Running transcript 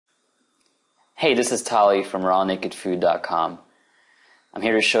Hey, this is Tali from rawnakedfood.com. I'm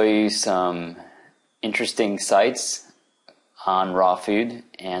here to show you some interesting sites on raw food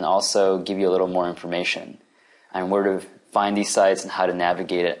and also give you a little more information on where to find these sites and how to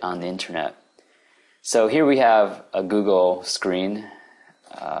navigate it on the internet. So here we have a Google screen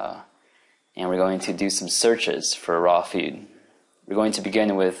and we're going to do some searches for raw food. We're going to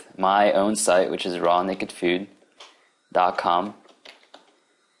begin with my own site, which is rawnakedfood.com.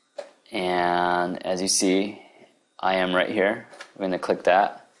 And as you see, I am right here. We're going to click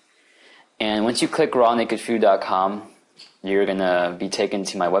that. And once you click rawnakedfood.com, you're going to be taken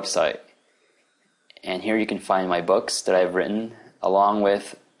to my website. And here you can find my books that I've written, along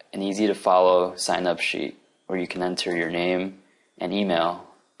with an easy-to-follow sign-up sheet where you can enter your name and email,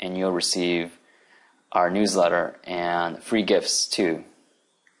 and you'll receive our newsletter and free gifts too,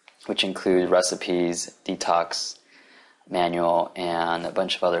 which include recipes, Detox Manual, and a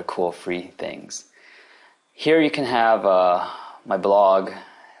bunch of other cool free things. Here you can have my blog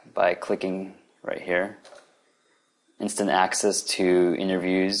by clicking right here. Instant access to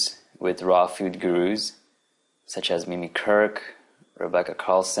interviews with raw food gurus such as Mimi Kirk, Rebecca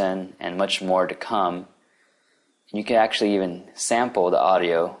Carlson, and much more to come. And you can actually even sample the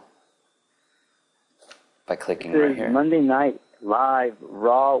audio by clicking right here. Monday night live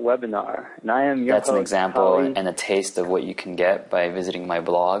raw webinar, and I am your That's host, an example Tali. and a taste of what you can get by visiting my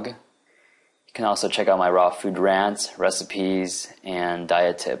blog. You can also check out my raw food rants, recipes, and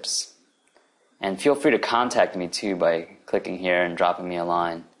diet tips. And feel free to contact me too by clicking here and dropping me a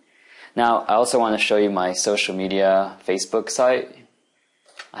line. Now, I also want to show you my social media Facebook site.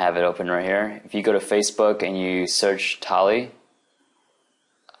 I have it open right here. If you go to Facebook and you search Tali,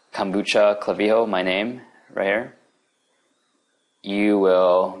 Kombucha Clavijo, my name, right here, you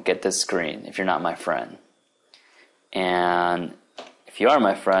will get this screen if you're not my friend. And if you are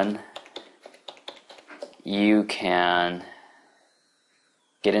my friend, you can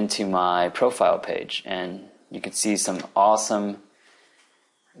get into my profile page and you can see some awesome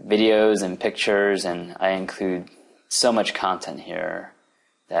videos and pictures, and I include so much content here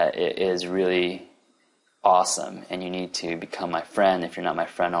that it is really awesome, and you need to become my friend if you're not my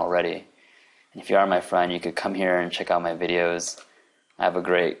friend already. And if you are my friend, you could come here and check out my videos. I have a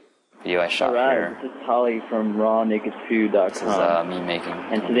great video I shot here. This is Tali from rawnakedfood.com. This is me making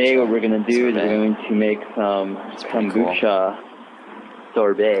And today what we're going to do is we're going to make some kombucha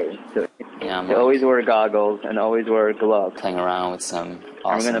sorbet. So Yeah, you always wear goggles and always wear gloves. playing around with some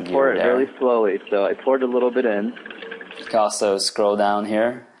I'm awesome going to pour gear it there. really slowly, so I poured a little bit in. You can also scroll down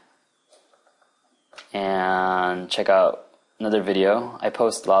here and check out another video. I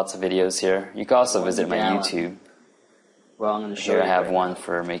post lots of videos here. You can also visit my YouTube. Well, I'm going to show Here I you have right one now.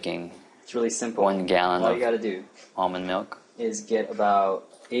 for making It's really simple. 1 gallon All you got to of do almond milk. is get about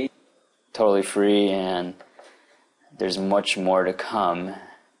 8. Totally free, and there's much more to come.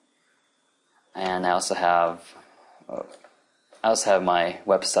 And I also have my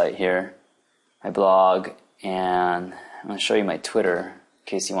website here, my blog, and I'm going to show you my Twitter in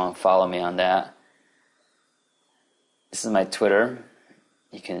case you want to follow me on that. This is my Twitter.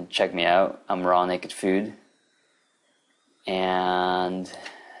 You can check me out. I'm Raw Naked Food. And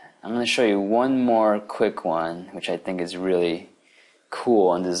I'm going to show you one more quick one, which I think is really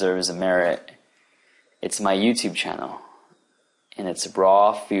cool and deserves a merit. It's my YouTube channel, and it's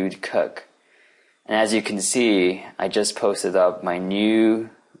Raw Food Cook. And as you can see, I just posted up my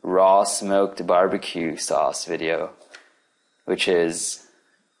new raw smoked barbecue sauce video, which is,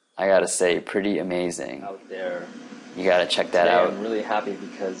 I gotta say, pretty amazing. Out there. You gotta check that Today out. I'm really happy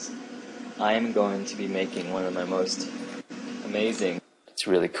because I am going to be making one of my most amazing. It's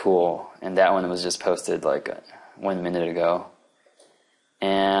really cool, and that one was just posted like 1 minute ago.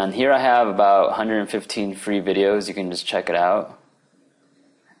 And here I have about 115 free videos. You can just check it out.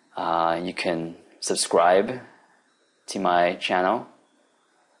 You can subscribe to my channel,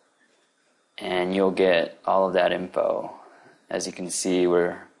 and you'll get all of that info. As you can see,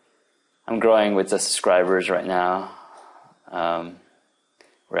 I'm growing with the subscribers right now.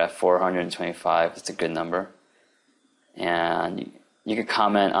 We're at 425. It's a good number. And you can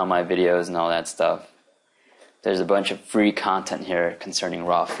comment on my videos and all that stuff. There's a bunch of free content here concerning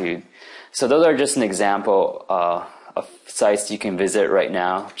raw food. So those are just an example of sites you can visit right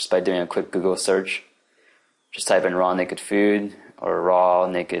now just by doing a quick Google search. Just type in Raw Naked Food or Raw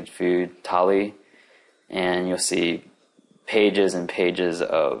Naked Food Tali, and you'll see pages and pages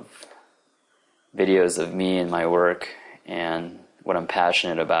of videos of me and my work and what I'm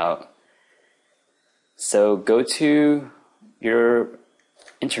passionate about. So go to your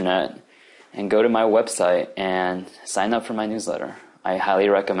internet and go to my website and sign up for my newsletter. I highly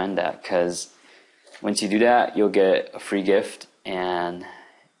recommend that because Once you do that, you'll get a free gift and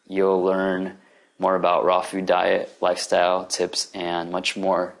you'll learn more about raw food diet, lifestyle tips, and much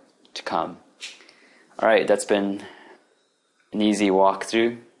more to come. All right, that's been an easy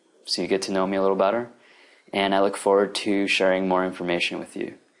walkthrough so you get to know me a little better. And I look forward to sharing more information with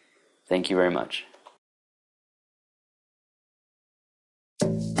you. Thank you very much.